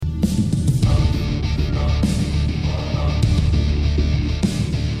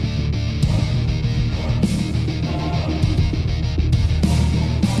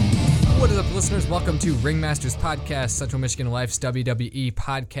welcome to Ringmasters Podcast, Central Michigan Life's WWE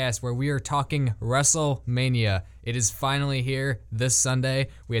podcast, where we are talking WrestleMania. It is finally here this Sunday.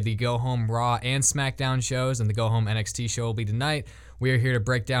 We had the Go Home Raw and SmackDown shows, and the Go Home NXT show will be tonight. We are here to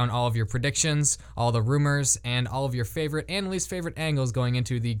break down all of your predictions, all the rumors, and all of your favorite and least favorite angles going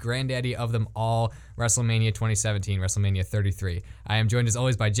into the granddaddy of them all, WrestleMania 2017, WrestleMania 33. I am joined as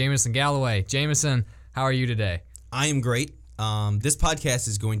always by Jameson Galloway. Jameson, how are you today? I am great. This podcast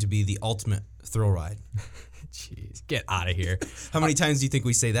is going to be the ultimate thrill ride. Jeez, get out of here. How many times do you think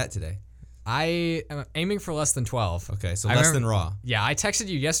we say that today? I am aiming for less than 12. Okay, so less than Raw. Yeah, I texted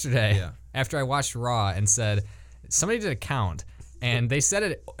you yesterday after I watched Raw and said, somebody did a count, and they said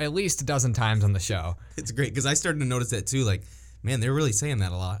it at least a dozen times on the show. It's great, because I started to notice that too, like, man, they're really saying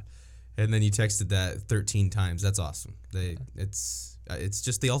that a lot. And then you texted that 13 times. That's awesome. It's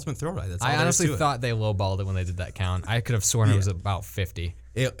just the ultimate thrill ride. That's all I honestly there is to thought they lowballed it when they did that count. I could have sworn it was about 50.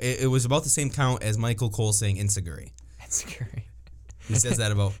 It was about the same count as Michael Cole saying Insecurity. Insecurity. He says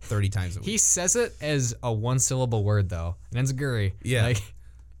that about 30 times a week. He says it as a one-syllable word, though. An Enziguri. Yeah.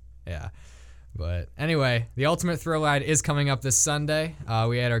 Yeah. But anyway, the ultimate thrill ride is coming up this Sunday.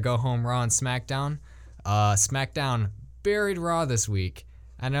 We had our Go Home Raw and SmackDown. SmackDown buried Raw this week.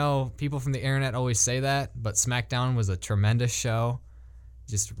 I know people from the internet always say that, but SmackDown was a tremendous show.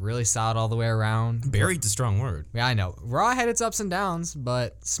 Just really solid all the way around. Buried's a strong word. Yeah, I know. Raw had its ups and downs,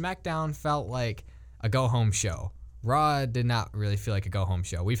 but SmackDown felt like a go-home show. Raw did not really feel like a go-home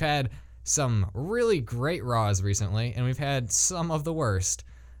show. We've had some really great Raws recently, and we've had some of the worst.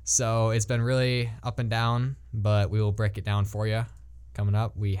 So it's been really up and down, but we will break it down for you. Coming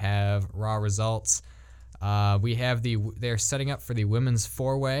up, we have Raw results. They're setting up for the women's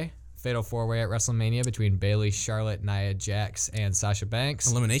Fatal 4-Way at WrestleMania between Bayley, Charlotte, Nia Jax, and Sasha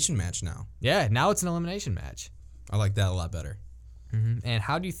Banks. Elimination match now. Yeah, now it's an elimination match. I like that a lot better. Mm-hmm. And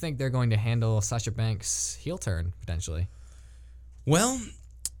how do you think they're going to handle Sasha Banks' heel turn, potentially? Well,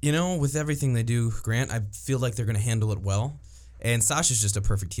 with everything they do, Grant, I feel like they're going to handle it well. And Sasha's just a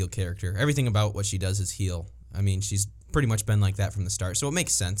perfect heel character. Everything about what she does is heel. I mean, she's pretty much been like that from the start, so it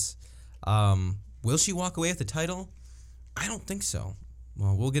makes sense. Will she walk away with the title? I don't think so.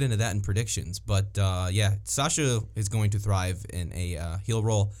 Well, we'll get into that in predictions. But, Sasha is going to thrive in a heel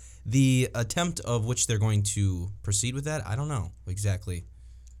role. The attempt of which they're going to proceed with that, I don't know exactly.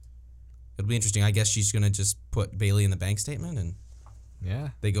 It'll be interesting. I guess she's going to just put Bayley in the bank statement,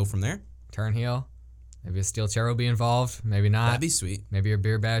 and they go from there. Turn heel. Maybe a steel chair will be involved. Maybe not. That'd be sweet. Maybe a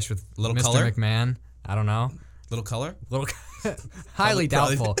beer bash with little Mr. color? McMahon. I don't know. Little color? Highly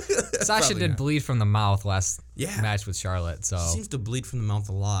doubtful. Sasha did not. bleed from the mouth last match with Charlotte. So she seems to bleed from the mouth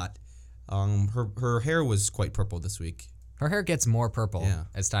a lot. Her hair was quite purple this week. Her hair gets more purple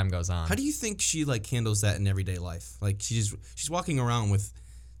as time goes on. How do you think she handles that in everyday life? Like she's walking around with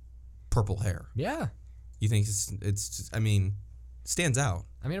purple hair. Yeah. You think it's just, stands out.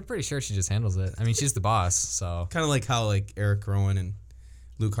 I'm pretty sure she just handles it. She's the boss, so kind of like how Eric Rowan and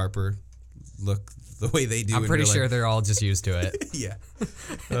Luke Harper look the way they do. I'm pretty sure they're all just used to it. Yeah.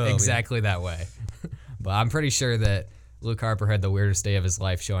 Exactly that way. But I'm pretty sure that Luke Harper had the weirdest day of his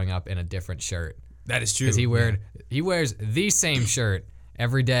life showing up in a different shirt. That is true. Because he wears the same shirt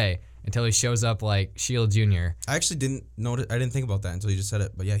every day until he shows up like Shield Jr. I actually didn't notice. I didn't think about that until you just said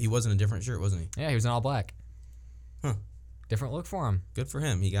it. But yeah, he was in a different shirt, wasn't he? Yeah, he was in all black. Huh. Different look for him. Good for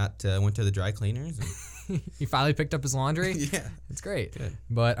him. He went to the dry cleaners. And he finally picked up his laundry. Yeah. It's great. Good.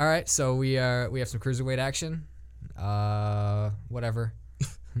 But all right, so we have some cruiserweight action. Whatever.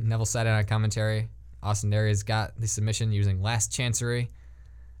 Neville sat in on commentary. Austin Aries got the submission using Last Chancery.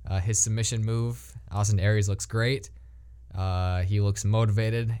 His submission move. Austin Aries looks great. He looks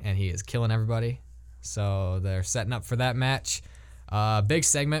motivated, and he is killing everybody. So they're setting up for that match. Big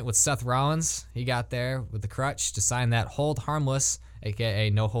segment with Seth Rollins. He got there with the crutch to sign that Hold Harmless, a.k.a.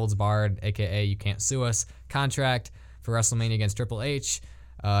 No Holds Barred, a.k.a. You Can't Sue Us contract for WrestleMania against Triple H.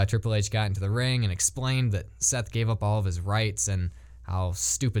 Triple H got into the ring and explained that Seth gave up all of his rights and how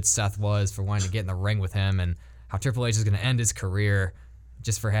stupid Seth was for wanting to get in the ring with him, and how Triple H is going to end his career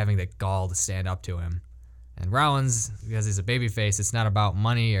just for having the gall to stand up to him. And Rollins, because he's a babyface, it's not about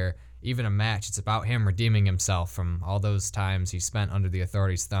money or even a match. It's about him redeeming himself from all those times he spent under the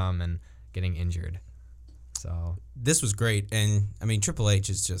Authority's thumb and getting injured. So this was great. And, Triple H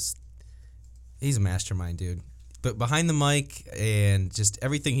is just, he's a mastermind, dude. But behind the mic and just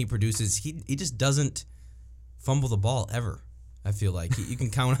everything he produces, he just doesn't fumble the ball ever. I feel like you can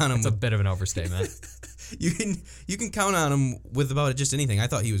count on him. It's a bit of an overstatement. You can count on him with about just anything. I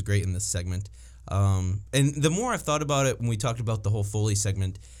thought he was great in this segment. And the more I've thought about it, when we talked about the whole Foley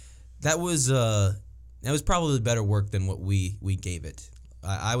segment, that was probably better work than what we gave it.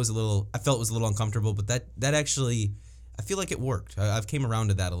 I felt it was a little uncomfortable, but that actually, I feel like it worked. I've came around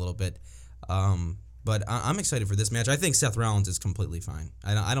to that a little bit. But I'm excited for this match. I think Seth Rollins is completely fine.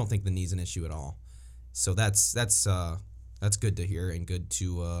 I don't think the knee's an issue at all. So that's good to hear and good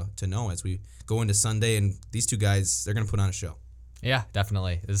to know as we go into Sunday. And these two guys, they're gonna put on a show. Yeah,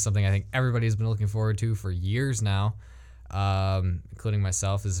 definitely. This is something I think everybody's been looking forward to for years now, including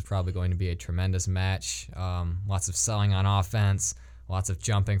myself. This is probably going to be a tremendous match. Lots of selling on offense, lots of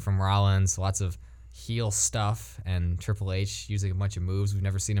jumping from Rollins, lots of heel stuff, and Triple H using a bunch of moves we've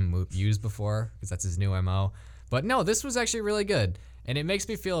never seen him use before because that's his new MO. But no, this was actually really good. And it makes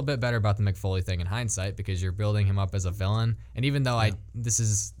me feel a bit better about the Mick Foley thing in hindsight because you're building him up as a villain. And even though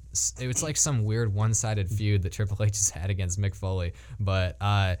it's like some weird one-sided feud that Triple H has had against Mick Foley, but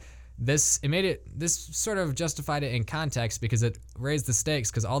this sort of justified it in context because it raised the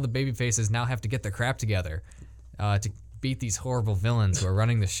stakes because all the baby faces now have to get their crap together to beat these horrible villains who are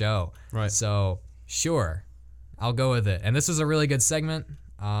running the show. Right. So sure, I'll go with it. And this was a really good segment.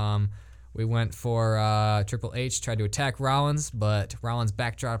 We went for Triple H, tried to attack Rollins, but Rollins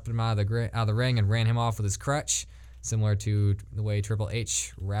backdropped him out of the ring and ran him off with his crutch, similar to the way Triple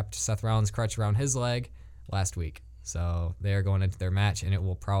H wrapped Seth Rollins' crutch around his leg last week. So they're going into their match, and it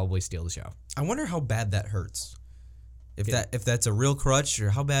will probably steal the show. I wonder how bad that hurts. If that's a real crutch,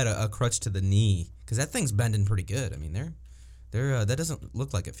 or how bad a crutch to the knee, because that thing's bending pretty good. I mean, that doesn't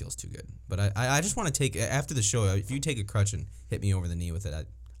look like it feels too good. But I just want to take, after the show, if you take a crutch and hit me over the knee with it,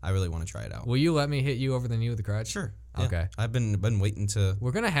 I really want to try it out. Will you let me hit you over the knee with the crutch? Sure. Okay. Yeah. I've been waiting to.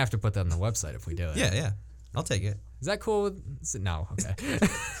 We're gonna have to put that on the website if we do it. Yeah. I'll take it. Is that cool? No. Okay.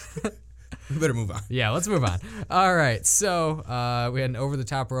 We better move on. Yeah, let's move on. All right. So we had an over the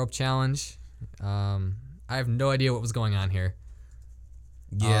top rope challenge. I have no idea what was going on here.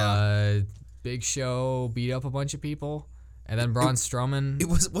 Yeah. Big Show beat up a bunch of people. And then Braun Strowman. It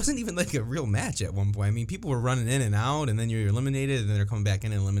wasn't even like a real match at one point. I mean, people were running in and out, and then you're eliminated, and then they're coming back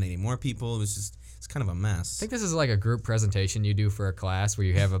in and eliminating more people. It's kind of a mess. I think this is like a group presentation you do for a class where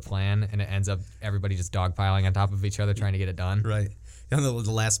you have a plan, and it ends up everybody just dogpiling on top of each other trying to get it done. Right. On the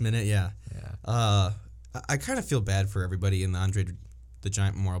last minute, yeah. Yeah. I kind of feel bad for everybody in the Andre the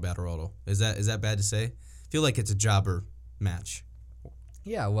Giant Memorial Battle Royal. Is that bad to say? I feel like it's a jobber match.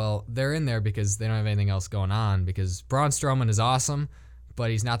 Yeah, well, they're in there because they don't have anything else going on because Braun Strowman is awesome,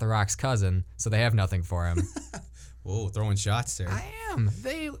 but he's not The Rock's cousin, so they have nothing for him. Whoa, throwing shots there. I am.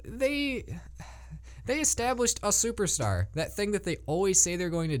 They established a superstar, that thing that they always say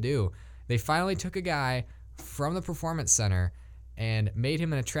they're going to do. They finally took a guy from the Performance Center and made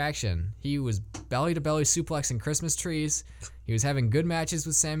him an attraction. He was belly-to-belly suplexing Christmas trees. He was having good matches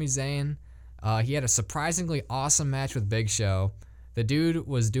with Sami Zayn. He had a surprisingly awesome match with Big Show. The dude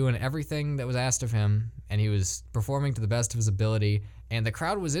was doing everything that was asked of him, and he was performing to the best of his ability, and the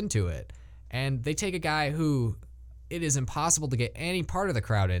crowd was into it. And they take a guy who it is impossible to get any part of the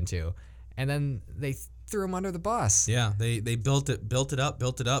crowd into, and then they threw him under the bus. Yeah, they built it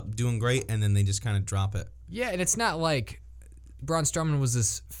up, doing great, and then they just kind of drop it. Yeah, and it's not like Braun Strowman was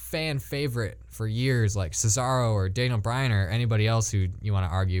this fan favorite for years, like Cesaro or Daniel Bryan or anybody else who you want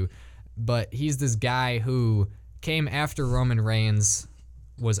to argue, but he's this guy who came after Roman Reigns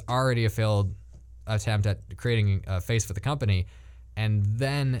was already a failed attempt at creating a face for the company, and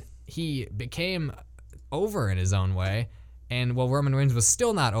then he became over in his own way, and Roman Reigns was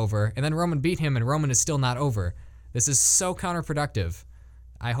still not over, and then Roman beat him, and Roman is still not over. This is so counterproductive.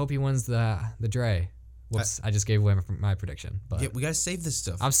 I hope he wins the Dre. Whoops, I just gave away my prediction. But yeah, we gotta save this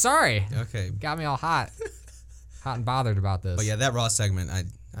stuff. I'm sorry. Okay. Got me all hot and bothered about this. But yeah, that Raw segment,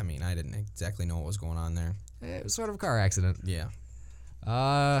 I mean, I didn't exactly know what was going on there. It was sort of a car accident. Yeah.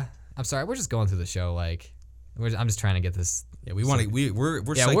 I'm sorry. We're just going through the show. I'm just trying to get this. Yeah, we're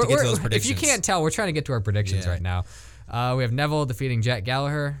psyched to get to those predictions. If you can't tell, we're trying to get to our predictions right now. We have Neville defeating Jack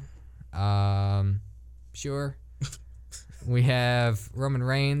Gallagher. Sure. We have Roman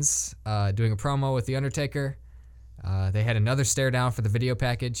Reigns doing a promo with The Undertaker. They had another stare down for the video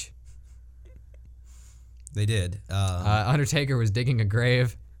package. They did. Undertaker was digging a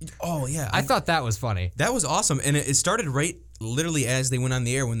grave. Oh, yeah. I thought that was funny. That was awesome. And it started right literally as they went on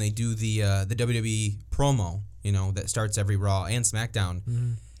the air when they do the WWE promo, that starts every Raw and SmackDown.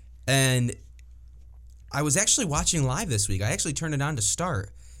 Mm-hmm. And I was actually watching live this week. I actually turned it on to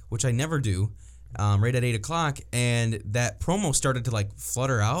start, which I never do, right at 8 o'clock. And that promo started to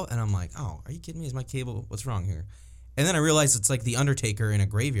flutter out. And I'm like, oh, are you kidding me? Is my cable? What's wrong here? And then I realized it's like The Undertaker in a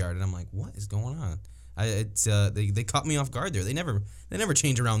graveyard. And I'm like, what is going on? They caught me off guard there. They never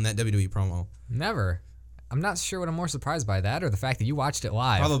change around that WWE promo. Never. I'm not sure what I'm more surprised by, that or the fact that you watched it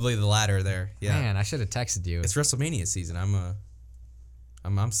live. Probably the latter there. Yeah. Man, I should have texted you. It's WrestleMania season.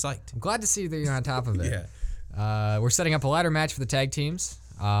 I'm psyched. I'm glad to see that you're on top of it. Yeah. We're setting up a ladder match for the tag teams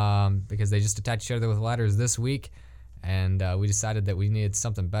because they just attacked each other with ladders this week. And we decided that we needed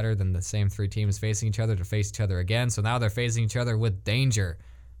something better than the same 3 teams facing each other to face each other again. So now they're facing each other with Danger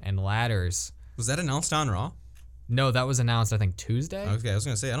and ladders. Was that announced on Raw? No, that was announced, I think, Tuesday. Okay, I was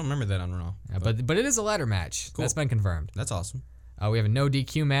going to say, I don't remember that on Raw. Yeah, but it is a ladder match. Cool. That's been confirmed. That's awesome. We have a no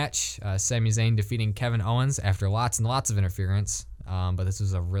DQ match. Sami Zayn defeating Kevin Owens after lots and lots of interference. But this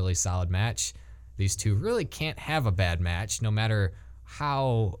was a really solid match. These two really can't have a bad match, no matter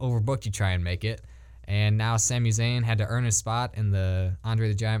how overbooked you try and make it. And now Sami Zayn had to earn his spot in the Andre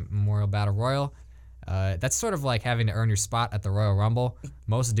the Giant Memorial Battle Royal. That's sort of like having to earn your spot at the Royal Rumble.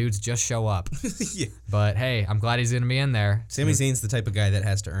 Most dudes just show up. Yeah. But hey, I'm glad he's going to be in there. Sami Zayn's the type of guy that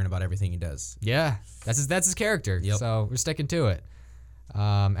has to earn about everything he does. Yeah, that's his character. Yep. So we're sticking to it.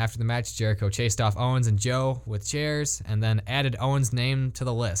 After the match, Jericho chased off Owens and Joe with chairs and then added Owens' name to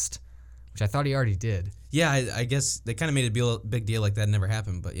the list, which I thought he already did. Yeah, I guess they kind of made a big deal like that never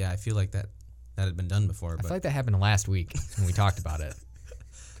happened. But yeah, I feel like that had been done before. I feel like that happened last week when we talked about it.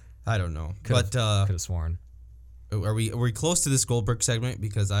 I don't know. Could have sworn. Are we close to this Goldberg segment?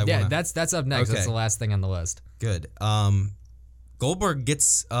 Because that's up next. Okay. That's the last thing on the list. Good. Goldberg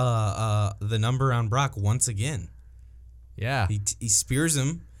gets the number on Brock once again. Yeah. He spears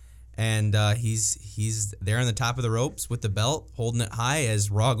him, and he's there on the top of the ropes with the belt, holding it high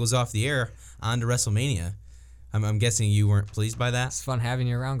as Raw goes off the air onto WrestleMania. I'm guessing you weren't pleased by that. It's fun having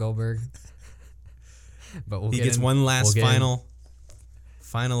you around, Goldberg. But he gets one last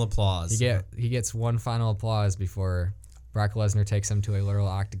final applause. He gets one final applause before Brock Lesnar takes him to a literal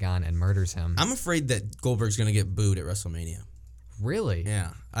octagon and murders him. I'm afraid that Goldberg's gonna get booed at WrestleMania. Really? Yeah.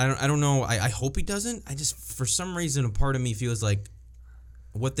 I don't know. I hope he doesn't. I just, for some reason, a part of me feels like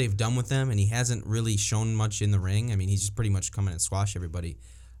what they've done with him, and he hasn't really shown much in the ring. I mean, he's just pretty much come in and squash everybody.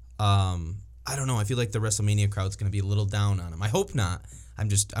 I don't know. I feel like the WrestleMania crowd's going to be a little down on him. I hope not.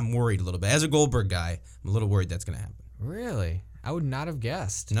 I'm worried a little bit. As a Goldberg guy, I'm a little worried that's going to happen. Really? I would not have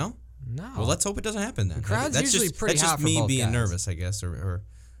guessed. No? No. Well, let's hope it doesn't happen then. The crowd's that's usually just, pretty that's hot just for me both being guys. nervous, I guess, or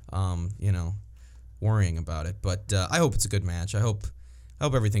worrying about it. But I hope it's a good match. I hope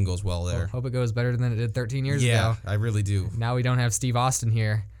everything goes well there. Hope it goes better than it did 13 years ago. Yeah, I really do. Now we don't have Steve Austin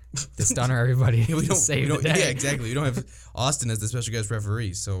here to stunner everybody. we don't save we the don't, day. Yeah, exactly. We don't have Austin as the special guest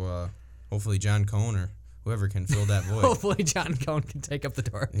referee, so hopefully John Cone or whoever can fill that void. Hopefully John Cone can take up the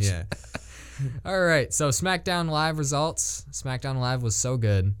torch. Yeah. All right, so SmackDown Live results. SmackDown Live was so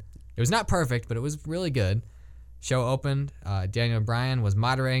good. It was not perfect, but it was really good. Show opened. Daniel Bryan was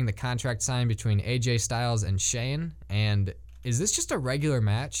moderating the contract sign between AJ Styles and Shane. And is this just a regular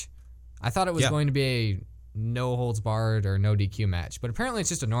match? I thought it was going to be a no holds barred or no DQ match, but apparently it's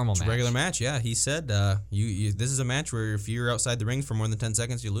just a normal match. Regular match, yeah. He said you this is a match where if you're outside the ring for more than 10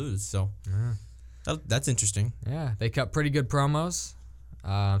 seconds, you lose. So that's interesting. Yeah, they cut pretty good promos.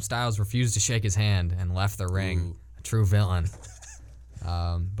 Styles refused to shake his hand and left the ring. Ooh. A true villain.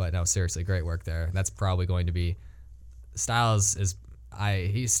 But no, seriously, great work there. That's probably going to be Styles is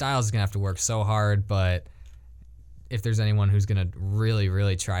gonna have to work so hard, but if there's anyone who's gonna really,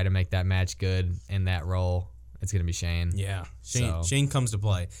 really try to make that match good in that role, it's gonna be Shane. Yeah, Shane comes to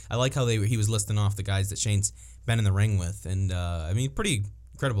play. I like how he was listing off the guys that Shane's been in the ring with, and I mean, pretty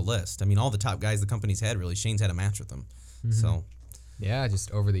incredible list. I mean, all the top guys the company's had, really, Shane's had a match with them. Mm-hmm. So yeah,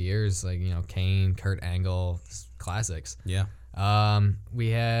 just over the years, like Kane, Kurt Angle, classics. Yeah. We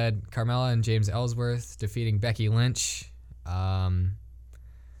had Carmella and James Ellsworth defeating Becky Lynch. Then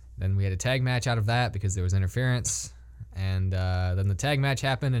we had a tag match out of that because there was interference. And then the tag match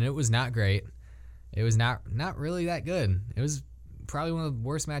happened, and it was not great. It was not really that good. It was probably one of the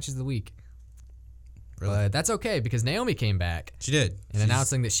worst matches of the week. Really? But that's okay because Naomi came back. She did. And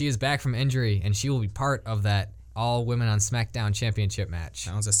announcing that she is back from injury, and she will be part of that All Women on SmackDown Championship match.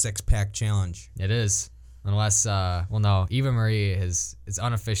 Sounds a six-pack challenge. It is. Unless, no, Eva Marie it's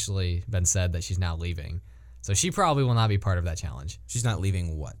unofficially been said that she's now leaving. So she probably will not be part of that challenge. She's not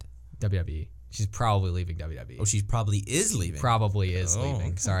leaving what? WWE. She's probably leaving WWE. Oh, she probably is leaving. Probably is leaving.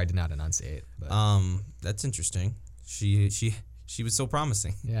 Okay. Sorry, I did not enunciate. But. That's interesting. She was so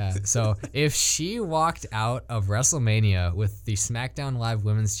promising. Yeah. So if she walked out of WrestleMania with the SmackDown Live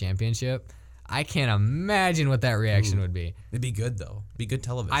Women's Championship, I can't imagine what that reaction would be. It'd be good though. It'd be good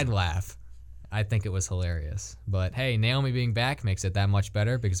television. I'd laugh. I think it was hilarious. But hey, Naomi being back makes it that much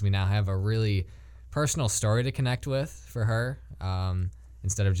better because we now have a really personal story to connect with for her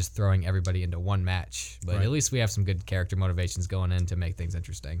instead of just throwing everybody into one match. But Right. at least we have some good character motivations going in to make things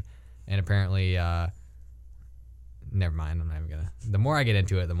interesting. And apparently, never mind. I'm not even going to. The more I get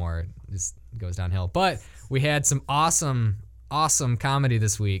into it, the more it just goes downhill. But we had some awesome awesome comedy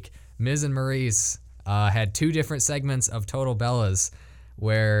this week. Miz and Maurice had 2 different segments of Total Bellas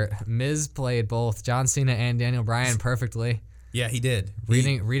where Miz played both John Cena and Daniel Bryan perfectly. Yeah, he did.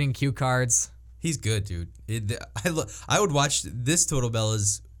 Reading cue cards. He's good, dude. I would watch this Total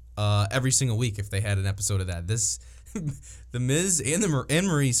Bellas every single week if they had an episode of that. This, the Miz and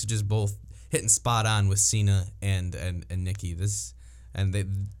Maurice are just both hitting spot on with Cena and Nikki.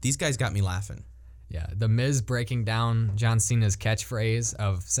 These guys got me laughing. Yeah, the Miz breaking down John Cena's catchphrase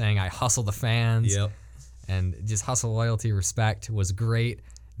of saying "I hustle the fans." Yep. And just hustle, loyalty, respect was great.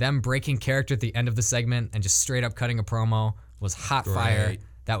 Them breaking character at the end of the segment and just straight up cutting a promo was hot fire.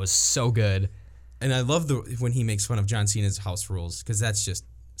 That was so good. And I love when he makes fun of John Cena's house rules because that's just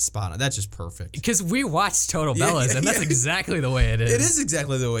spot on. That's just perfect. Because we watched Total Bellas, and that's exactly the way it is. It is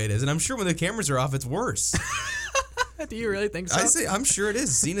exactly the way it is. And I'm sure when the cameras are off, it's worse. Do you really think so? I'm sure it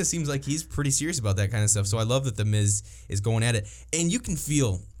is. Cena seems like he's pretty serious about that kind of stuff. So I love that The Miz is going at it. And you can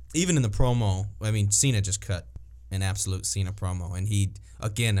feel, even in the promo, I mean, Cena just cut an absolute Cena promo. And he,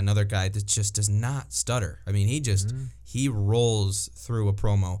 again, another guy that just does not stutter. I mean, he rolls through a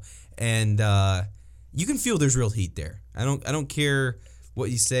promo. And you can feel there's real heat there. I don't care what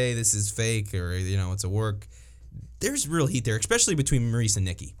you say, this is fake or, it's a work. There's real heat there, especially between Maurice and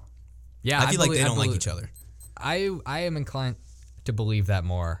Nikki. Yeah, I feel like they don't like each other. I am inclined to believe that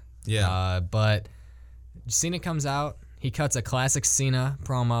more. Yeah. But Cena comes out. He cuts a classic Cena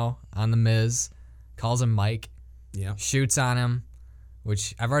promo on The Miz, calls him Mike, shoots on him,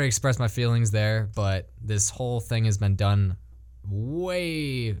 which I've already expressed my feelings there, but this whole thing has been done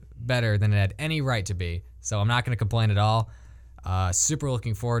way better than it had any right to be. So I'm not going to complain at all. Super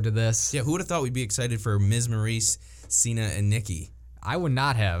looking forward to this. Yeah, who would have thought we'd be excited for Miz, Maurice, Cena, and Nikki? I would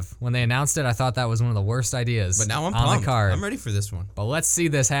not have. When they announced it, I thought that was one of the worst ideas. But now I'm on pumped. The card. I'm ready for this one. But let's see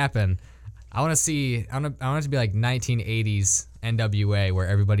this happen. I want it to be like 1980s NWA where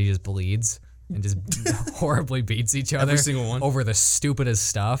everybody just bleeds and just horribly beats each other. Every single one. Over the stupidest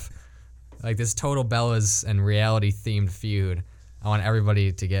stuff. Like this Total Bellas and reality themed feud. I want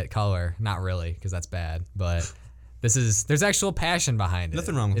everybody to get color. Not really, because that's bad. But there's actual passion behind it.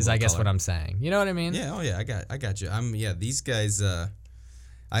 Nothing wrong with is I guess color. what I'm saying. You know what I mean? Yeah, I got you. These guys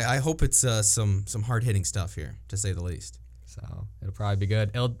I hope it's some hard hitting stuff here, to say the least. So it'll probably be good.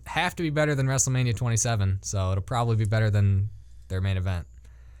 It'll have to be better than WrestleMania 27, so it'll probably be better than their main event.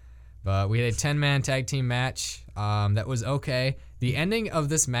 But we had a 10-man tag team match that was okay. The ending of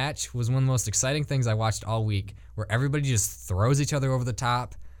this match was one of the most exciting things I watched all week, where everybody just throws each other over the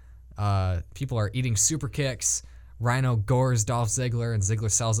top. People are eating super kicks. Rhino gores Dolph Ziggler, and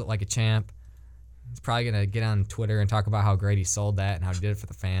Ziggler sells it like a champ. He's probably going to get on Twitter and talk about how great he sold that and how he did it for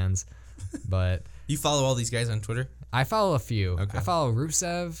the fans. But you follow all these guys on Twitter? I follow a few. Okay. I follow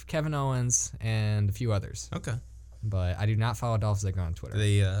Rusev, Kevin Owens, and a few others. Okay. But I do not follow Dolph Ziggler on Twitter.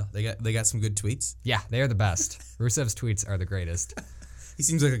 They got some good tweets? Yeah, they are the best. Rusev's tweets are the greatest. He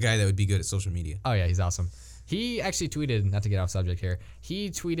seems like a guy that would be good at social media. Oh, yeah, he's awesome. He actually tweeted, not to get off subject here, he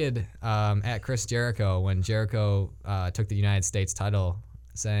tweeted at Chris Jericho when Jericho took the United States title,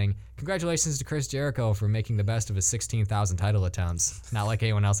 saying, "Congratulations to Chris Jericho for making the best of his 16,000 title attempts. Not like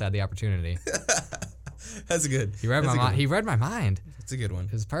anyone else had the opportunity." That's good. He read my mind. He read my mind. That's a good one.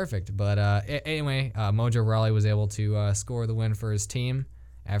 It was perfect. But anyway, Mojo Rawley was able to score the win for his team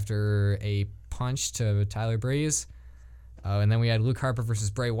after a punch to Tyler Breeze. And then we had Luke Harper versus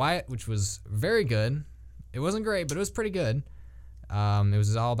Bray Wyatt, which was very good. It wasn't great, but it was pretty good. It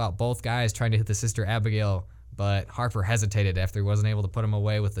was all about both guys trying to hit the Sister Abigail, but Harper hesitated after he wasn't able to put him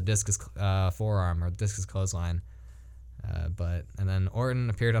away with the discus forearm or discus clothesline. And then Orton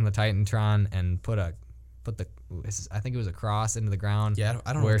appeared on the Titantron and put the I think it was a cross into the ground. Yeah,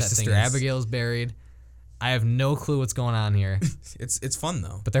 I don't know where what that Sister thing is. Abigail's buried. I have no clue what's going on here. It's fun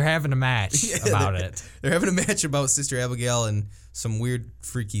though. But they're having a match about it. They're having a match about Sister Abigail and some weird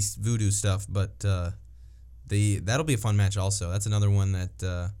freaky voodoo stuff, but that'll be a fun match also. That's another one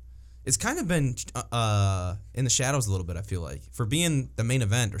that it's kind of been in the shadows a little bit, I feel like. For being the main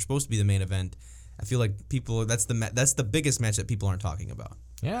event or supposed to be the main event, I feel like that's the biggest match that people aren't talking about.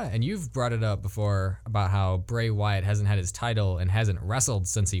 Yeah, and you've brought it up before about how Bray Wyatt hasn't had his title and hasn't wrestled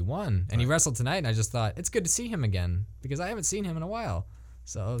since he won. And he wrestled tonight, and I just thought, it's good to see him again because I haven't seen him in a while.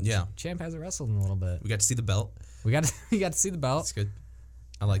 So yeah. Champ hasn't wrestled in a little bit. We got to see the belt. We got to see the belt. That's good.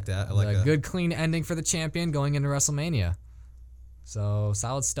 I like that. I like a that. good, clean ending for the champion going into WrestleMania. So,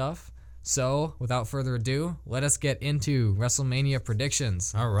 solid stuff. So, without further ado, let us get into WrestleMania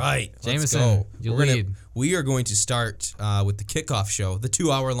predictions. All right. Jameson, let's go. you lead. We are going to start with the kickoff show, the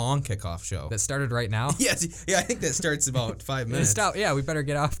 2-hour-long kickoff show. That started right now? Yes. Yeah, I think that starts about 5 minutes. Yeah, we better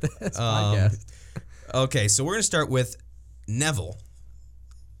get off this podcast. Okay, so we're going to start with Neville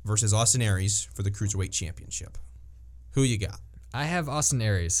versus Austin Aries for the Cruiserweight Championship. Who you got? I have Austin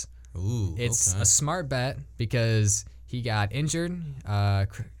Aries. Ooh, It's okay. a smart bet because he got injured.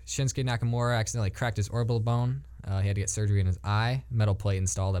 Shinsuke Nakamura accidentally cracked his orbital bone. He had to get surgery in his eye, metal plate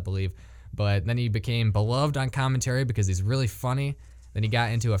installed, I believe. But then he became beloved on commentary because he's really funny. Then he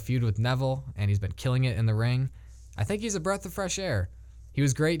got into a feud with Neville, and he's been killing it in the ring. I think he's a breath of fresh air. He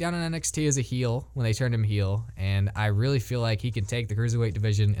was great down in NXT as a heel when they turned him heel, and I really feel like he can take the Cruiserweight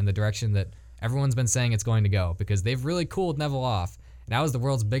division in the direction that everyone's been saying it's going to go because they've really cooled Neville off. And I was the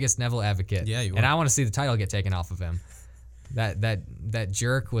world's biggest Neville advocate. Yeah, you And were. I want to see the title get taken off of him. That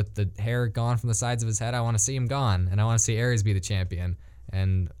jerk with the hair gone from the sides of his head, I want to see him gone, and I want to see Aries be the champion.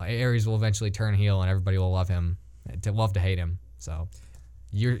 And Aries will eventually turn heel, and everybody will love him, love to hate him. So,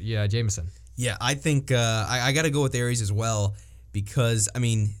 Jameson. Yeah, I think I got to go with Aries as well because I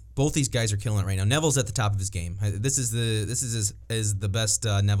mean both these guys are killing it right now. Neville's at the top of his game. This is the best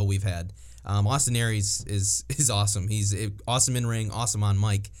Neville we've had. Austin Aries is awesome. He's awesome in ring, awesome on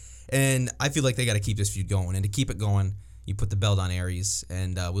mic, and I feel like they got to keep this feud going. And to keep it going, you put the belt on Aries,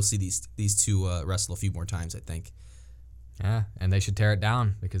 and we'll see these two wrestle a few more times. I think. Yeah, and they should tear it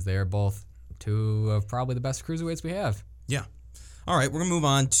down because they are both two of probably the best cruiserweights we have. Yeah. All right, we're going to move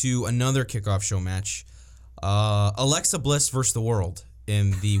on to another kickoff show match. Alexa Bliss versus the World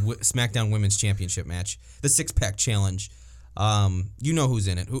in the SmackDown Women's Championship match. The six-pack challenge. You know who's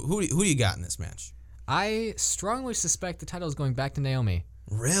in it. Who do you got in this match? I strongly suspect the title is going back to Naomi.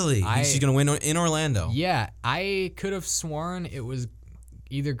 Really? She's going to win in Orlando? Yeah, I could have sworn it was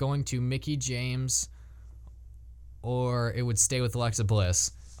either going to Mickie James or it would stay with Alexa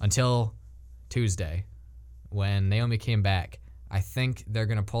Bliss until Tuesday when Naomi came back. I think they're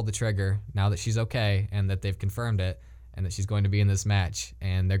going to pull the trigger now that she's okay and that they've confirmed it and that she's going to be in this match.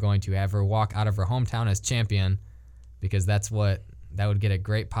 And they're going to have her walk out of her hometown as champion because that would get a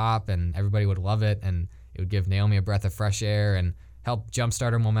great pop and everybody would love it. And it would give Naomi a breath of fresh air and help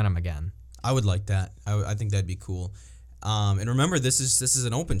jumpstart her momentum again. I would like that. I think that'd be cool. And remember, this is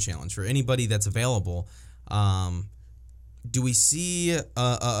an open challenge for anybody that's available. Do we see an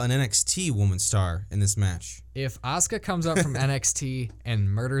NXT woman star in this match? If Asuka comes up from NXT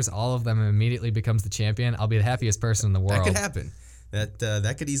and murders all of them and immediately becomes the champion, I'll be the happiest person in the world. That could happen.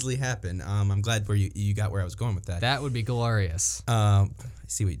 That could easily happen. I'm glad you got where I was going with that. That would be glorious. I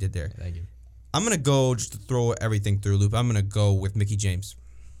see what you did there. Thank you. I'm going to go, just to throw everything through a loop, I'm going to go with Mickie James.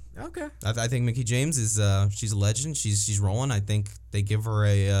 Okay. I think Mickie James is she's a legend. She's rolling. I think they give her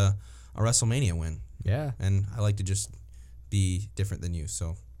a WrestleMania win. Yeah. And I like to just be different than you,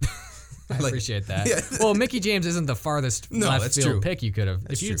 so I appreciate that. Yeah. Well, Mickie James isn't the farthest left that's field true. pick you could have.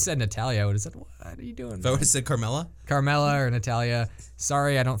 That's If you'd true. said Natalia, I would have said, what are you doing? if I would have said Carmella, Carmella or Natalia.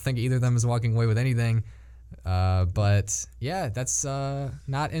 Sorry, I don't think either of them is walking away with anything. But yeah, that's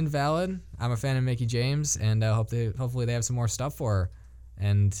not invalid. I'm a fan of Mickie James, and hopefully they have some more stuff for her.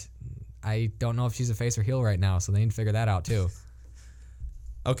 And I don't know if she's a face or heel right now, so they need to figure that out too.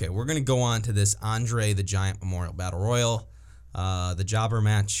 Okay, we're going to go on to this Andre the Giant Memorial Battle Royal, the jobber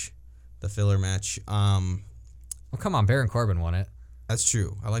match, the filler match. Well, come on, Baron Corbin won it. That's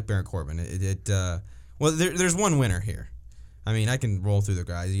true. I like Baron Corbin. Well, there's one winner here. I mean, I can roll through the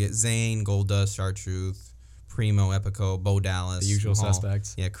guys. You get Zayn, Goldust, R-Truth, Primo, Epico, Bo Dallas. The usual Mahal.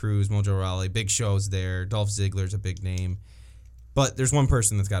 suspects. Yeah, Cruz, Mojo Rawley. Big Show's there. Dolph Ziggler's a big name. But there's one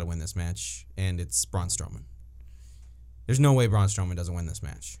person that's got to win this match, and it's Braun Strowman. There's no way Braun Strowman doesn't win this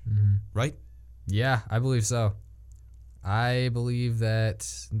match. Mm-hmm. Right? Yeah, I believe so. I believe that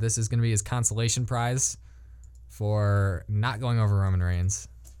this is going to be his consolation prize for not going over Roman Reigns.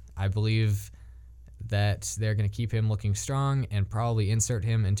 I believe that they're going to keep him looking strong and probably insert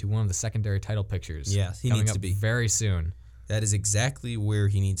him into one of the secondary title pictures. Yes, he coming needs up to be. very soon. That is exactly where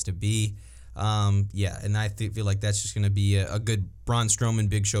he needs to be. Yeah, and I feel like that's just going to be a good Braun Strowman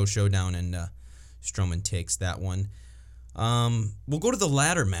Big Show showdown, and Strowman takes that one. We'll go to the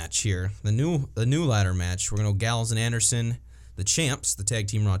ladder match here. The new ladder match. We're going to go Gallows and Anderson, the champs, the Tag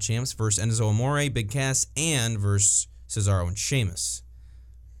Team Raw champs, versus Enzo Amore, Big Cass, and versus Cesaro and Sheamus.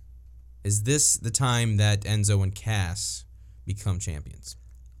 Is this the time that Enzo and Cass become champions?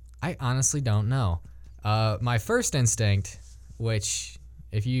 I honestly don't know. My first instinct, which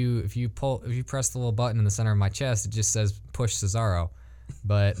if you press the little button in the center of my chest, it just says push Cesaro.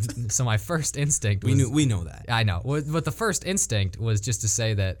 But so my first instinct was, we know that. I know. But the first instinct was just to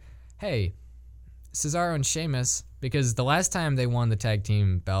say that, hey, Cesaro and Sheamus, because the last time they won the tag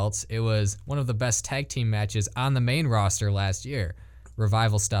team belts, it was one of the best tag team matches on the main roster last year,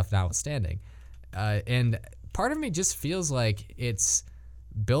 Revival stuff notwithstanding. And part of me just feels like it's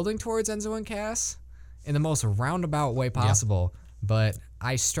building towards Enzo and Cass. in the most roundabout way possible. But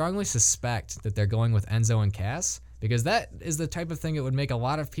I strongly suspect that they're going with Enzo and Cass because that is the type of thing that would make a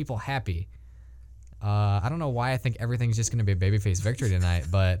lot of people happy. I don't know why I think everything's just going to be a babyface victory tonight,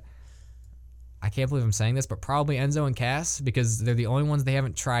 but I can't believe I'm saying this, but probably Enzo and Cass because they're the only ones they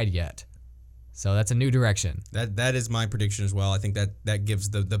haven't tried yet. So that's a new direction. That is my prediction as well. I think that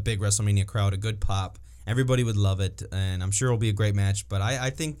gives the big WrestleMania crowd a good pop. Everybody would love it, and I'm sure it'll be a great match. But I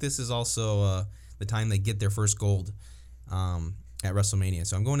think this is also the time they get their first gold at WrestleMania.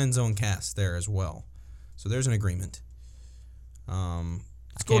 So I'm going Enzo and Cass there as well. So there's an agreement.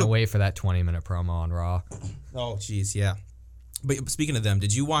 I can't wait for that 20-minute promo on Raw. Oh, jeez, yeah. But speaking of them,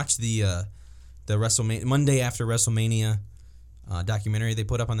 did you watch the WrestleMania Monday after WrestleMania documentary they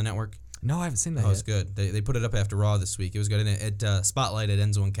put up on the network? No, I haven't seen that yet. It was good. They put it up after Raw this week. It was good. And it spotlighted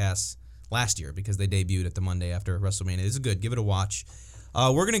Enzo and Cass last year because they debuted at the Monday after WrestleMania. This is good. Give it a watch.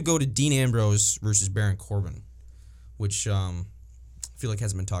 We're going to go to Dean Ambrose versus Baron Corbin, which I feel like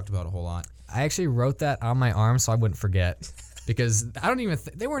hasn't been talked about a whole lot. I actually wrote that on my arm so I wouldn't forget because I don't even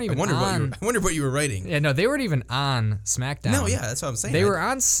they weren't even I wonder what you were writing. Yeah, no, they weren't even on SmackDown. No, yeah, that's what I'm saying. They were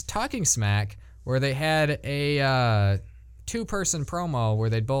on Talking Smack where they had a two-person promo where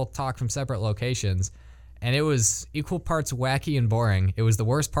they'd both talk from separate locations, and it was equal parts wacky and boring. It was the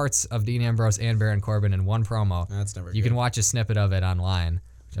worst parts of Dean Ambrose and Baron Corbin in one promo. That's never good. You can watch a snippet of it online,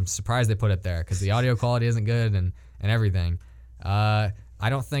 which I'm surprised they put it there because the audio quality isn't good and everything. I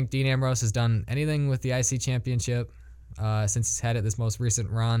don't think Dean Ambrose has done anything with the IC Championship since he's had it this most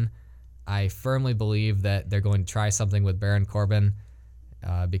recent run. I firmly believe that they're going to try something with Baron Corbin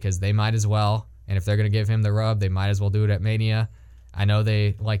because they might as well. And if they're going to give him the rub, they might as well do it at Mania. I know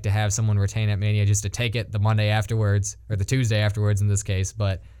they like to have someone retain at Mania just to take it the Monday afterwards, or the Tuesday afterwards in this case,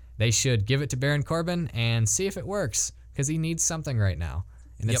 but they should give it to Baron Corbin and see if it works because he needs something right now.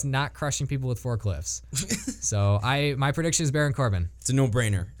 And it's not crushing people with forklifts. So my prediction is Baron Corbin. It's a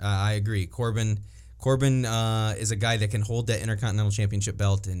no-brainer. I agree. Corbin is a guy that can hold that Intercontinental Championship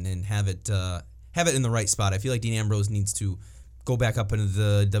belt and have it in the right spot. I feel like Dean Ambrose needs to go back up into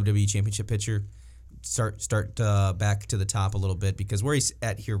the WWE Championship picture, start back to the top a little bit because where he's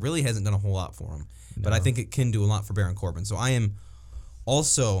at here really hasn't done a whole lot for him. No. But I think it can do a lot for Baron Corbin. So I am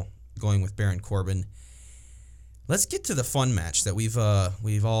also going with Baron Corbin. Let's get to the fun match that we've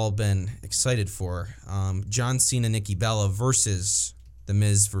all been excited for. John Cena, Nikki Bella versus The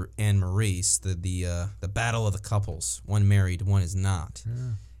Miz and Maurice, the battle of the couples. One married, one is not.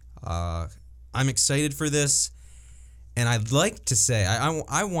 Yeah. I'm excited for this, and I'd like to say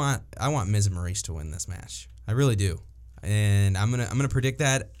I want Miz and Maurice to win this match. I really do, and I'm gonna predict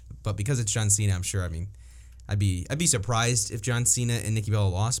that. But because it's John Cena, I'm sure. I mean, I'd be surprised if John Cena and Nikki Bella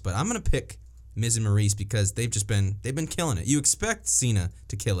lost, but I'm gonna pick Miz and Maurice because they've been killing it. You expect Cena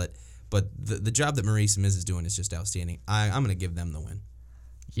to kill it, but the job that Maurice and Miz is doing is just outstanding. I'm going to give them the win.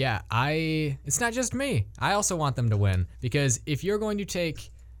 Yeah, it's not just me. I also want them to win because if you're going to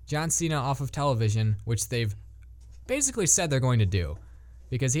take John Cena off of television, which they've basically said they're going to do,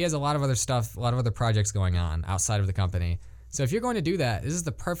 because he has a lot of other stuff, a lot of other projects going on outside of the company. So if you're going to do that, this is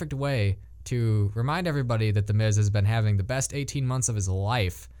the perfect way to remind everybody that The Miz has been having the best 18 months of his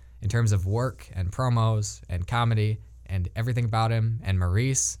life in terms of work and promos and comedy and everything about him, and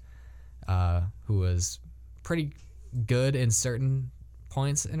Maurice, who was pretty good in certain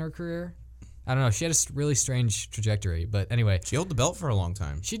points in her career. I don't know. She had a really strange trajectory, but anyway. She held the belt for a long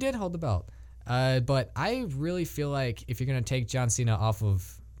time. She did hold the belt. But I really feel like if you're going to take John Cena off of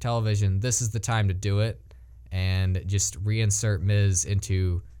television, this is the time to do it and just reinsert Miz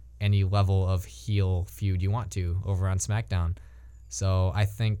into any level of heel feud you want to over on SmackDown. So I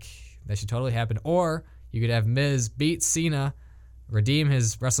think that should totally happen. Or you could have Miz beat Cena, redeem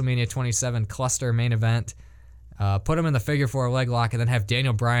his WrestleMania 27 cluster main event, put him in the figure 4 leg lock, and then have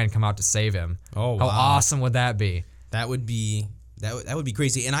Daniel Bryan come out to save him. Oh, wow. How awesome would that be? That would be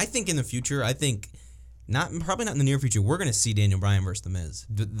crazy. And I think in the future, probably not in the near future, we're going to see Daniel Bryan versus The Miz.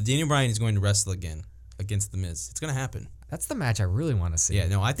 Daniel Bryan is going to wrestle again against The Miz. It's going to happen. That's the match I really want to see. Yeah,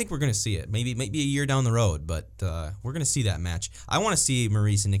 no, I think we're going to see it. Maybe a year down the road, but we're going to see that match. I want to see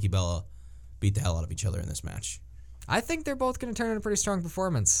Maurice and Nikki Bella beat the hell out of each other in this match. I think they're both going to turn in a pretty strong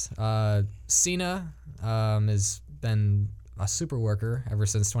performance. Cena has been a super worker ever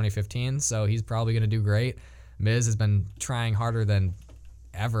since 2015, so he's probably going to do great. Miz has been trying harder than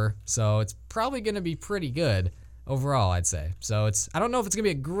ever, so it's probably going to be pretty good overall, I'd say. So I don't know if it's going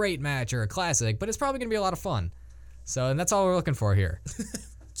to be a great match or a classic, but it's probably going to be a lot of fun. And that's all we're looking for here.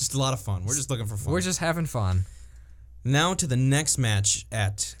 Just a lot of fun. We're just looking for fun. We're just having fun. Now to the next match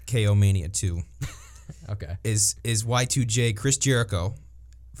at KO Mania 2. Okay. Is Y2J Chris Jericho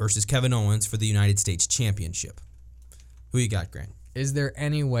versus Kevin Owens for the United States Championship. Who you got, Grant? Is there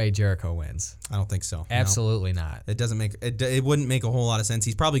any way Jericho wins? I don't think so. No. Absolutely not. It doesn't make it wouldn't make a whole lot of sense.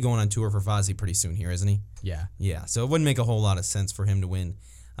 He's probably going on tour for Fozzy pretty soon here, isn't he? Yeah. Yeah. So it wouldn't make a whole lot of sense for him to win.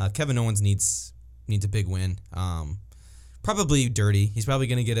 Kevin Owens needs a big win. Probably dirty. He's probably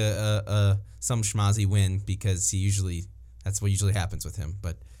going to get a some schmazzy win because that's what usually happens with him.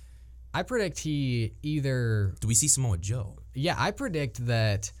 But I predict he either... do we see Samoa Joe? Yeah, I predict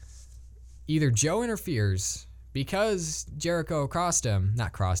that either Joe interferes because Jericho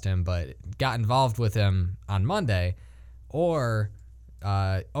not crossed him, but got involved with him on Monday, or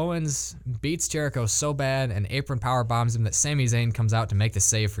Owens beats Jericho so bad and apron power bombs him that Sami Zayn comes out to make the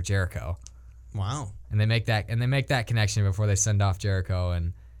save for Jericho. Wow. And they make that connection before they send off Jericho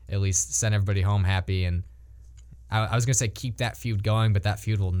and at least send everybody home happy. And I was gonna say keep that feud going, but that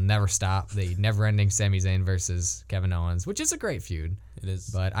feud will never stop. The never-ending Sami Zayn versus Kevin Owens, which is a great feud. It is.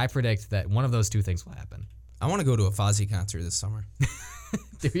 But I predict that one of those two things will happen. I want to go to a Fozzy concert this summer.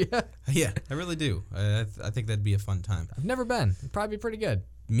 Do you? Yeah, I really do. I think that'd be a fun time. I've never been. It'd probably be pretty good.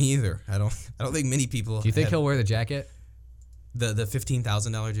 Me either. I don't think many people. Do you think have he'll wear the jacket? the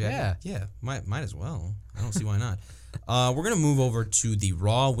 $15,000 jacket? Yeah. Might as well. I don't see why not. We're gonna move over to the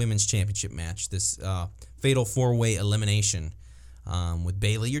Raw Women's Championship match. This fatal 4-way elimination with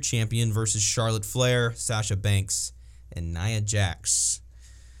Bayley, your champion, versus Charlotte Flair, Sasha Banks, and Nia Jax.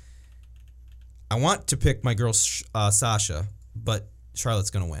 I want to pick my girl Sasha, but Charlotte's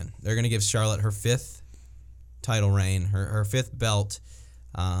going to win. They're going to give Charlotte her 5th title reign, her 5th belt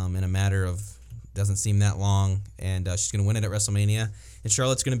in a matter of, doesn't seem that long, and she's going to win it at WrestleMania, and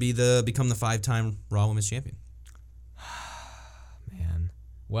Charlotte's going to become the 5-time Raw Women's Champion. Man.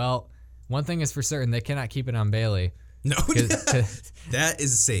 Well, one thing is for certain, they cannot keep it on Bayley. No, that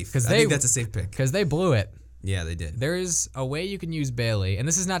is safe. I think that's a safe pick. Because they blew it. Yeah, they did. There is a way you can use Bayley, and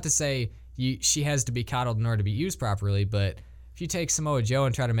this is not to say she has to be coddled in order to be used properly, but if you take Samoa Joe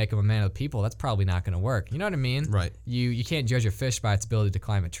and try to make him a man of the people, that's probably not going to work. You know what I mean? Right. You can't judge a fish by its ability to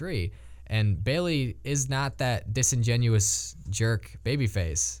climb a tree, and Bayley is not that disingenuous jerk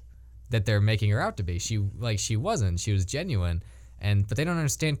babyface that they're making her out to be. She wasn't. She was genuine, but they don't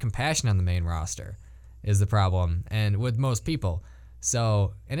understand compassion on the main roster is the problem, and with most people.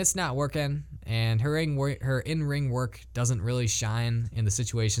 So, and it's not working, and her in-ring work doesn't really shine in the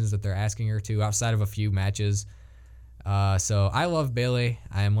situations that they're asking her to outside of a few matches. So I love Bayley.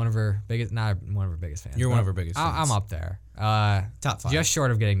 I am not one of her biggest fans. You're one of her biggest fans. I'm up there. Top 5. Just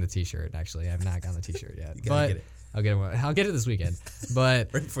short of getting the t-shirt, actually. I've not gotten the t-shirt yet. You gotta get it. I'll get it this weekend. But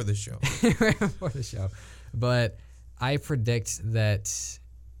right before the show. right before the show. But I predict that,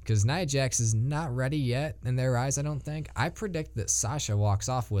 because Nia Jax is not ready yet in their eyes, I don't think. I predict that Sasha walks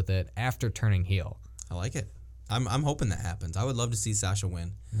off with it after turning heel. I like it. I'm hoping that happens. I would love to see Sasha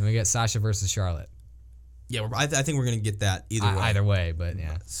win. And we get Sasha versus Charlotte. Yeah, I think we're going to get that either way. Either way, but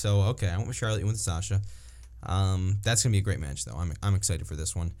yeah. So, okay, I went with Charlotte, you went with Sasha. That's going to be a great match, though. I'm excited for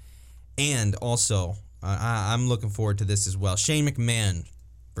this one. And also, I'm looking forward to this as well. Shane McMahon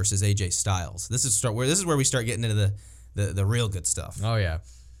versus AJ Styles. This is where we start getting into the real good stuff. Oh, yeah.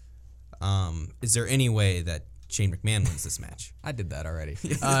 Is there any way that Shane McMahon wins this match? I did that already.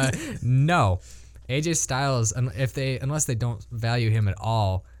 No. AJ Styles, unless they don't value him at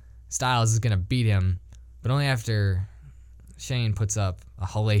all, Styles is going to beat him, but only after Shane puts up a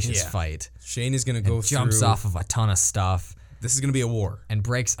hellacious fight. Shane is going to go jumps off of a ton of stuff. This is going to be a war. And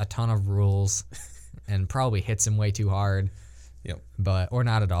breaks a ton of rules and probably hits him way too hard. Yep. Or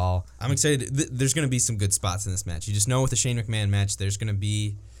not at all. I'm excited. There's going to be some good spots in this match. You just know with the Shane McMahon match, there's going to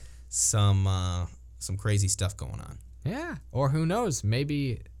be some crazy stuff going on. Yeah. Or who knows?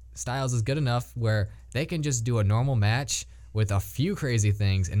 Maybe Styles is good enough where they can just do a normal match with a few crazy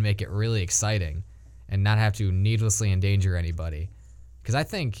things and make it really exciting and not have to needlessly endanger anybody. Because I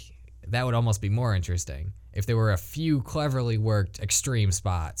think that would almost be more interesting if there were a few cleverly worked extreme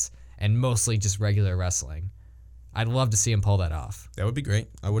spots and mostly just regular wrestling. I'd love to see him pull that off. That would be great.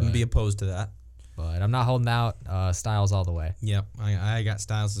 I wouldn't be opposed to that. But I'm not holding out. Styles all the way. Yep, I got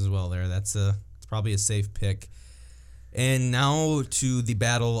Styles as well there. It's probably a safe pick. And now to the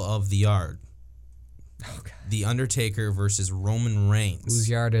Battle of the Yard. Oh, God. The Undertaker versus Roman Reigns. Whose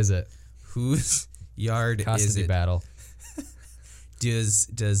yard is it? Whose yard Custody is it? battle.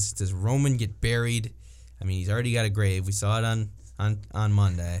 Does Roman get buried? I mean, he's already got a grave. We saw it on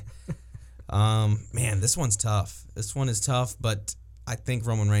Monday. Man, this one's tough. This one is tough, but I think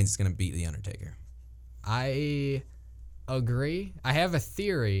Roman Reigns is going to beat The Undertaker. I agree. I have a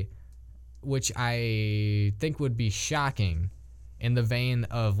theory, which I think would be shocking, in the vein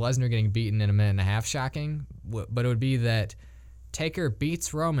of Lesnar getting beaten in a minute and a half shocking, but it would be that Taker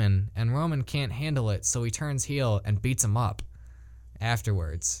beats Roman, and Roman can't handle it, so he turns heel and beats him up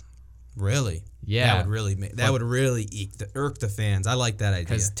afterwards. Really? Yeah. That would really irk the fans. I like that idea.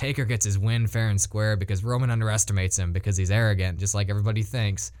 Because Taker gets his win fair and square because Roman underestimates him because he's arrogant, just like everybody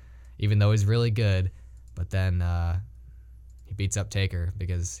thinks, even though he's really good. But then he beats up Taker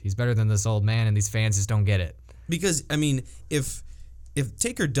because he's better than this old man, and these fans just don't get it. Because, I mean, if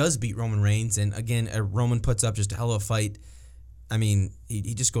Taker does beat Roman Reigns, and again, Roman puts up just a hell of a fight, I mean,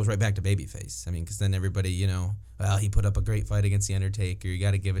 he just goes right back to babyface. I mean, because then everybody, well, he put up a great fight against The Undertaker. You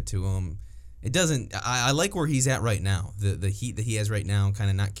got to give it to him. It doesn't. I like where he's at right now. The heat that he has right now, kind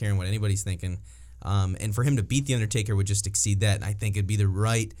of not caring what anybody's thinking. And for him to beat The Undertaker would just exceed that. And I think it'd be the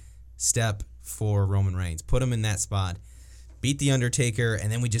right step for Roman Reigns. Put him in that spot, beat The Undertaker,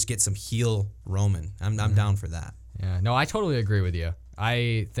 and then we just get some heel Roman. I'm down for that. Yeah, no, I totally agree with you.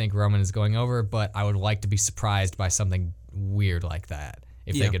 I think Roman is going over, but I would like to be surprised by something weird like that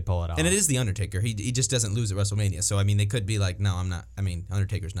if they could pull it off. And it is The Undertaker. He just doesn't lose at WrestleMania. So, I mean, they could be like, no, I'm not. I mean,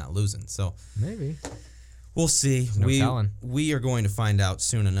 Undertaker's not losing. So maybe. We'll see. No telling. We are going to find out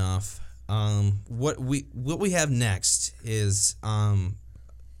soon enough. What we have next is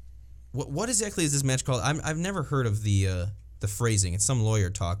what exactly is this match called? I've never heard of the phrasing. It's some lawyer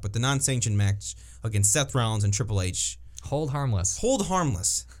talk, but the non-sanctioned match against Seth Rollins and Triple H. Hold harmless. Hold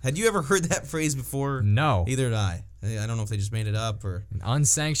harmless. Had you ever heard that phrase before? No. Either did I. I don't know if they just made it up or an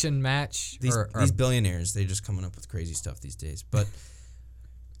unsanctioned match. These billionaires, they're just coming up with crazy stuff these days. But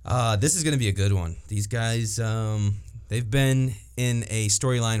this is going to be a good one. These guys, they've been in a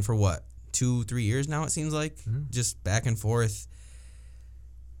storyline for what, 2-3 years now? It seems like just back and forth.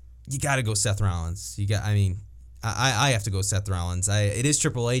 You got to go Seth Rollins. I have to go Seth Rollins. It is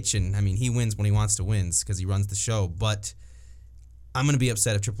Triple H, and I mean he wins when he wants to win because he runs the show. But I'm going to be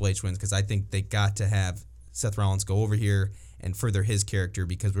upset if Triple H wins because I think they got to have Seth Rollins go over here and further his character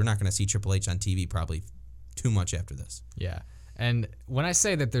because we're not going to see Triple H on TV probably too much after this. Yeah. And when I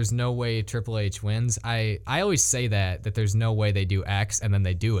say that there's no way Triple H wins, I always say that there's no way they do X and then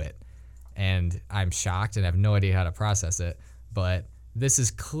they do it. And I'm shocked and have no idea how to process it. But this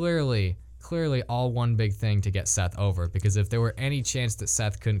is clearly all one big thing to get Seth over because if there were any chance that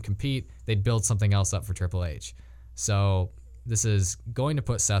Seth couldn't compete, they'd build something else up for Triple H. So this is going to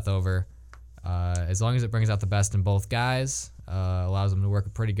put Seth over. As long as it brings out the best in both guys, allows them to work a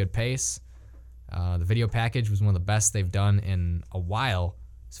pretty good pace. The video package was one of the best they've done in a while.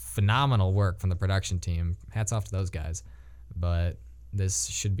 It's phenomenal work from the production team. Hats off to those guys. But this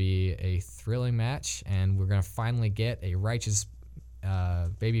should be a thrilling match, and we're going to finally get a righteous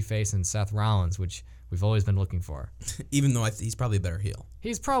babyface in Seth Rollins, which we've always been looking for. Even though he's probably a better heel.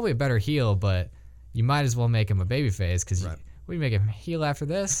 He's probably a better heel, but you might as well make him a babyface because we make him heel after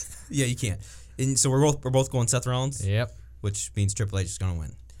this. Yeah, you can't. And so we're both going Seth Rollins. Yep. Which means Triple H is going to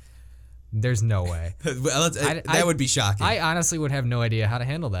win. There's no way. That would be shocking. I honestly would have no idea how to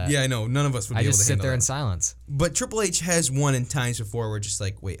handle that. Yeah, I know. None of us would be able to handle that. I just sit there in silence. But Triple H has won in times before we're just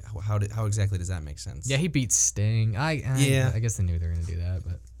like, wait, how exactly does that make sense? Yeah, he beat Sting. I guess they knew they were going to do that.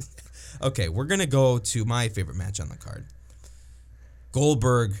 But okay, we're going to go to my favorite match on the card.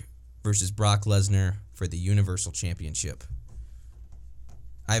 Goldberg versus Brock Lesnar for the Universal Championship.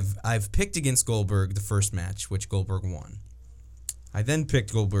 I've picked against Goldberg the first match, which Goldberg won. I then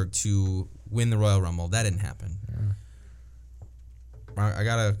picked Goldberg to win the Royal Rumble. That didn't happen. Yeah.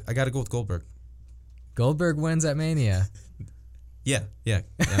 I gotta go with Goldberg. Goldberg wins at Mania. Yeah.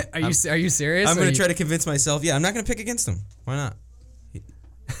 Are you serious? I'm gonna try to convince myself. Yeah, I'm not gonna pick against him. Why not?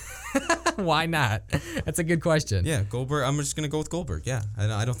 Why not? That's a good question. Yeah, Goldberg. I'm just gonna go with Goldberg. Yeah,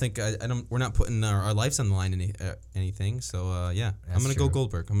 I don't think we're not putting our lives on the line anything. So yeah, That's I'm gonna true. go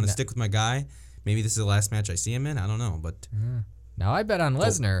Goldberg. I'm gonna stick with my guy. Maybe this is the last match I see him in. I don't know, but now I bet on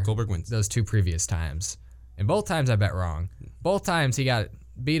Lesnar. Goldberg wins those two previous times, and both times I bet wrong. Both times he got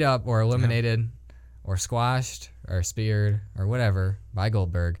beat up or eliminated, or squashed or speared or whatever by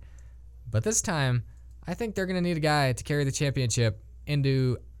Goldberg. But this time, I think they're gonna need a guy to carry the championship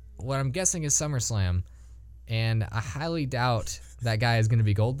into what I'm guessing is SummerSlam, and I highly doubt that guy is going to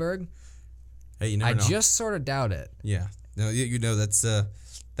be Goldberg. Hey, you never know. I just sort of doubt it. Yeah, no,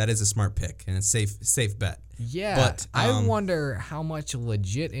 that is a smart pick and a safe bet. Yeah, but I wonder how much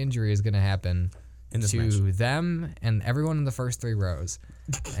legit injury is going to happen in this to match. them and everyone in the first three rows.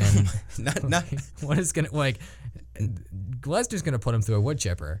 And not what is going to Lesnar's going to put him through a wood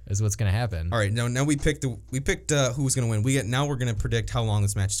chipper is what's going to happen. All right, now we picked who's going to win. Now we're going to predict how long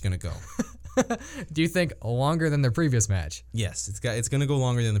this match is going to go. Do you think longer than their previous match? Yes, it's going to go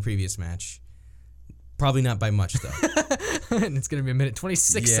longer than the previous match. Probably not by much though. And it's going to be a minute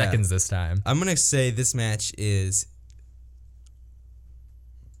 26 seconds this time. I'm going to say this match is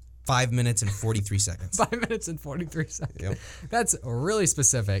 5 minutes and 43 seconds. 5 minutes and 43 seconds. Yep. That's really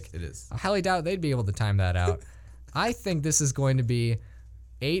specific. It is. I highly doubt they'd be able to time that out. I think this is going to be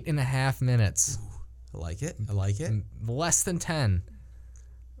 8.5 minutes. I like it. I like it. Less than 10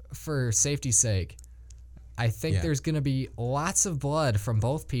 for safety's sake. I think there's going to be lots of blood from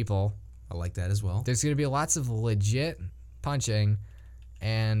both people. I like that as well. There's going to be lots of legit punching.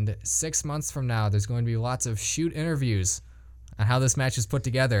 And 6 months from now, there's going to be lots of shoot interviews on how this match is put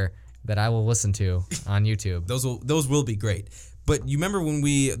together that I will listen to on YouTube. Those will be great. But you remember when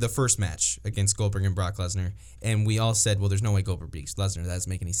the first match against Goldberg and Brock Lesnar, and we all said, well, there's no way Goldberg beats Lesnar. That doesn't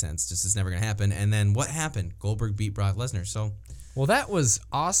make any sense. This is never going to happen. And then what happened? Goldberg beat Brock Lesnar. So, well, that was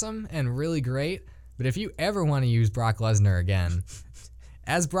awesome and really great. But if you ever want to use Brock Lesnar again,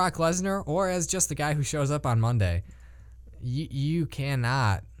 as Brock Lesnar or as just the guy who shows up on Monday, you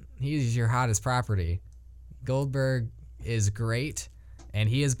cannot. He's your hottest property. Goldberg is great, and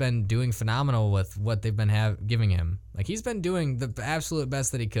he has been doing phenomenal with what they've been giving him. Like, he's been doing the absolute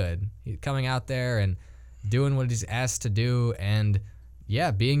best that he could. He's coming out there and doing what he's asked to do and,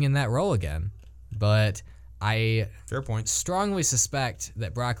 being in that role again. But I fair point. Strongly suspect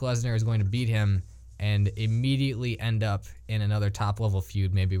that Brock Lesnar is going to beat him and immediately end up in another top-level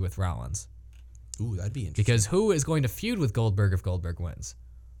feud, maybe with Rollins. Ooh, that'd be interesting. Because who is going to feud with Goldberg if Goldberg wins?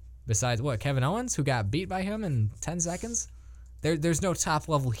 Besides, Kevin Owens, who got beat by him in 10 seconds? There's no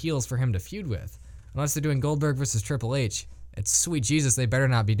top-level heels for him to feud with. Unless they're doing Goldberg versus Triple H. It's sweet Jesus, they better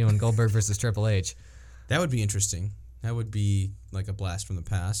not be doing Goldberg versus Triple H. That would be interesting. That would be like a blast from the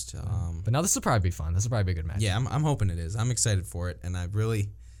past. But no, this will probably be fun. This will probably be a good match. Yeah, I'm hoping it is. I'm excited for it, and I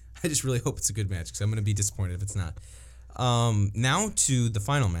just really hope it's a good match because I'm going to be disappointed if it's not. Now to the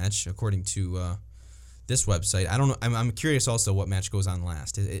final match, according to this website. I don't know. I'm curious also what match goes on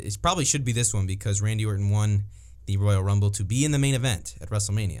last. It probably should be this one because Randy Orton won the Royal Rumble to be in the main event at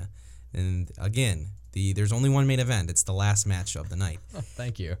WrestleMania. And again, there's only one main event. It's the last match of the night. Oh,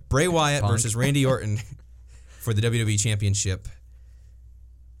 thank you. Bray Wyatt Punk. versus Randy Orton for the WWE Championship.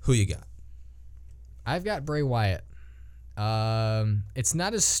 Who you got? I've got Bray Wyatt. It's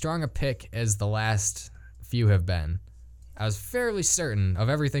not as strong a pick as the last few have been. I was fairly certain of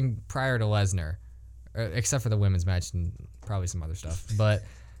everything prior to Lesnar, except for the women's match and probably some other stuff. But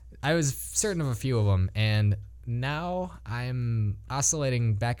I was certain of a few of them, and now I'm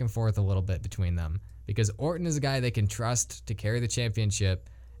oscillating back and forth a little bit between them because Orton is a guy they can trust to carry the championship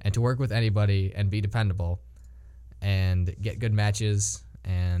and to work with anybody and be dependable and get good matches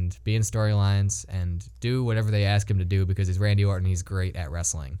and be in storylines and do whatever they ask him to do because he's Randy Orton. He's great at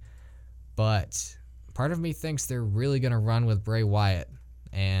wrestling. But part of me thinks they're really going to run with Bray Wyatt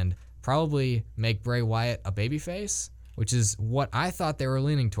and probably make Bray Wyatt a babyface, which is what I thought they were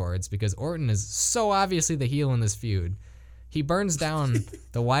leaning towards because Orton is so obviously the heel in this feud. He burns down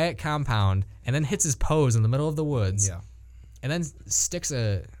the Wyatt compound and then hits his pose in the middle of the woods. Yeah. And then sticks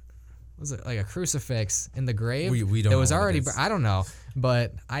a crucifix in the grave we don't that was know what already it is. I don't know,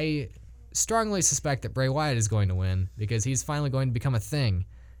 but I strongly suspect that Bray Wyatt is going to win because he's finally going to become a thing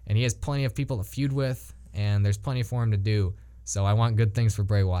and he has plenty of people to feud with and there's plenty for him to do. So I want good things for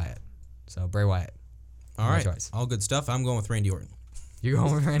Bray Wyatt. So Bray Wyatt. All right. choice. All good stuff. I'm going with Randy Orton. You're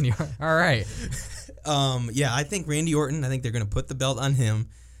going with Randy Orton. All right. Yeah, I think Randy Orton, I think they're going to put the belt on him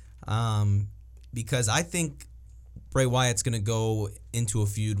because I think Bray Wyatt's going to go into a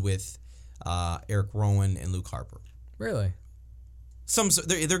feud with Eric Rowan and Luke Harper. Really?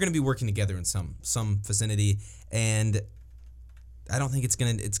 They're going to be working together in some vicinity, and I don't think it's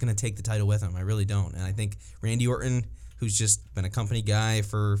gonna take the title with him. I really don't. And I think Randy Orton, who's just been a company guy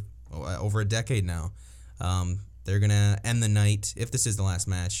for over a decade now, they're gonna end the night if this is the last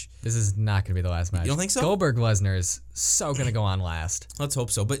match. This is not going to be the last match. You don't think so? Goldberg Lesnar is so going to go on last. Let's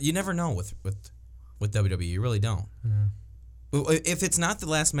hope so. But you never know with WWE. You really don't. Well, if it's not the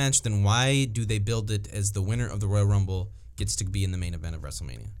last match, then why do they build it as the winner of the Royal Rumble gets to be in the main event of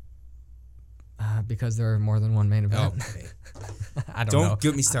WrestleMania? Because there are more than one main event. Okay. I don't know. Don't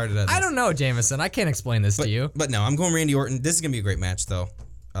get me started on this. I don't know, Jameson. I can't explain this to you. But no, I'm going Randy Orton. This is going to be a great match, though.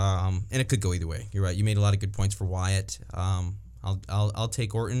 And it could go either way. You're right. You made a lot of good points for Wyatt. I'll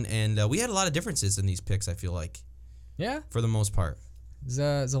take Orton. And we had a lot of differences in these picks, I feel like. Yeah. For the most part.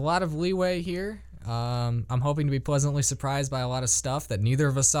 There's a lot of leeway here. I'm hoping to be pleasantly surprised by a lot of stuff that neither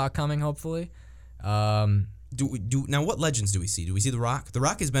of us saw coming, hopefully. Now, what legends do we see? Do we see The Rock? The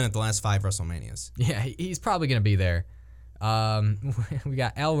Rock has been at the last 5 WrestleManias. Yeah, he's probably going to be there. We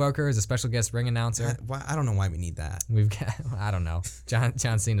got Al Roker as a special guest ring announcer. I don't know why we need that. We've got, I don't know,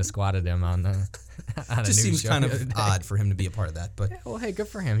 John Cena squatted him on a Just news seems show kind the other of day. odd for him to be a part of that. But Yeah, well, hey, good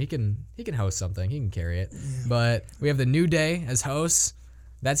for him. He can host something. He can carry it. But we have the New Day as hosts.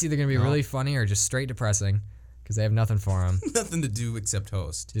 That's either going to be really funny or just straight depressing because they have nothing for him. Nothing to do except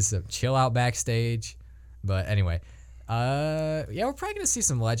host. Just chill out backstage. But anyway, we're probably going to see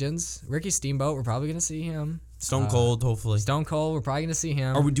some legends. Ricky Steamboat, we're probably going to see him. Stone Cold, hopefully. Stone Cold, we're probably going to see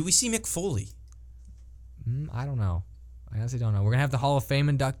him. Do we see Mick Foley? I don't know. I honestly don't know. We're going to have the Hall of Fame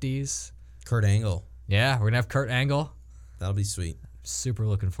inductees. Kurt Angle. Yeah, we're going to have Kurt Angle. That'll be sweet. Super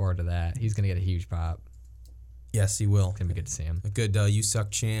looking forward to that. He's going to get a huge pop. Yes, he will. It's going to be good to see him. A good "You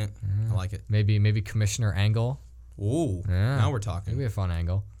Suck" chant. I like it. Maybe Commissioner Angle. Ooh, Yeah. now we're talking. Maybe a fun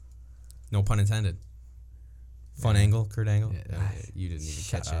angle. No pun intended. Fun angle, Kurt Angle. Yeah. You didn't even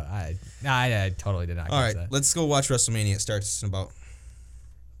Shut catch up. it. I totally did not All catch right, that. let's go watch WrestleMania. It starts in about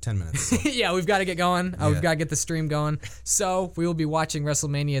 10 minutes. So. Yeah, we've got to get going. We've Yeah. got to get the stream going. So we will be watching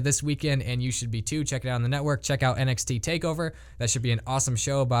WrestleMania this weekend, and you should be too. Check it out on the network. Check out NXT TakeOver. That should be an awesome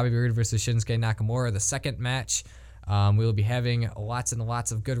show. Bobby Roode versus Shinsuke Nakamura, the second match. We will be having lots and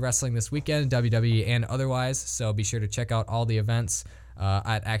lots of good wrestling this weekend, WWE and otherwise. So be sure to check out all the events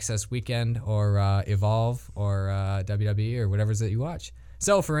at Access Weekend or Evolve or WWE or whatever it is that you watch.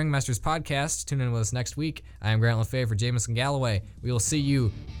 So for Ringmasters Podcast, tune in with us next week. I am Grant LaFave for Jamison Galloway. We will see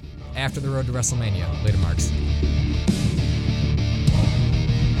you after the road to WrestleMania. Later, Marks.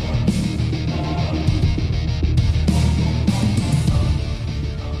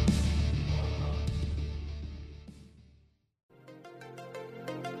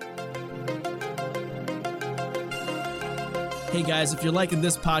 Hey guys, if you're liking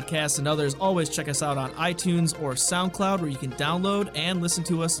this podcast and others, always check us out on iTunes or SoundCloud, where you can download and listen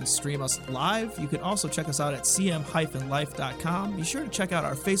to us and stream us live. You can also check us out at cm-life.com. Be sure to check out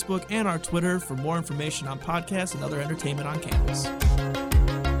our Facebook and our Twitter for more information on podcasts and other entertainment on campus.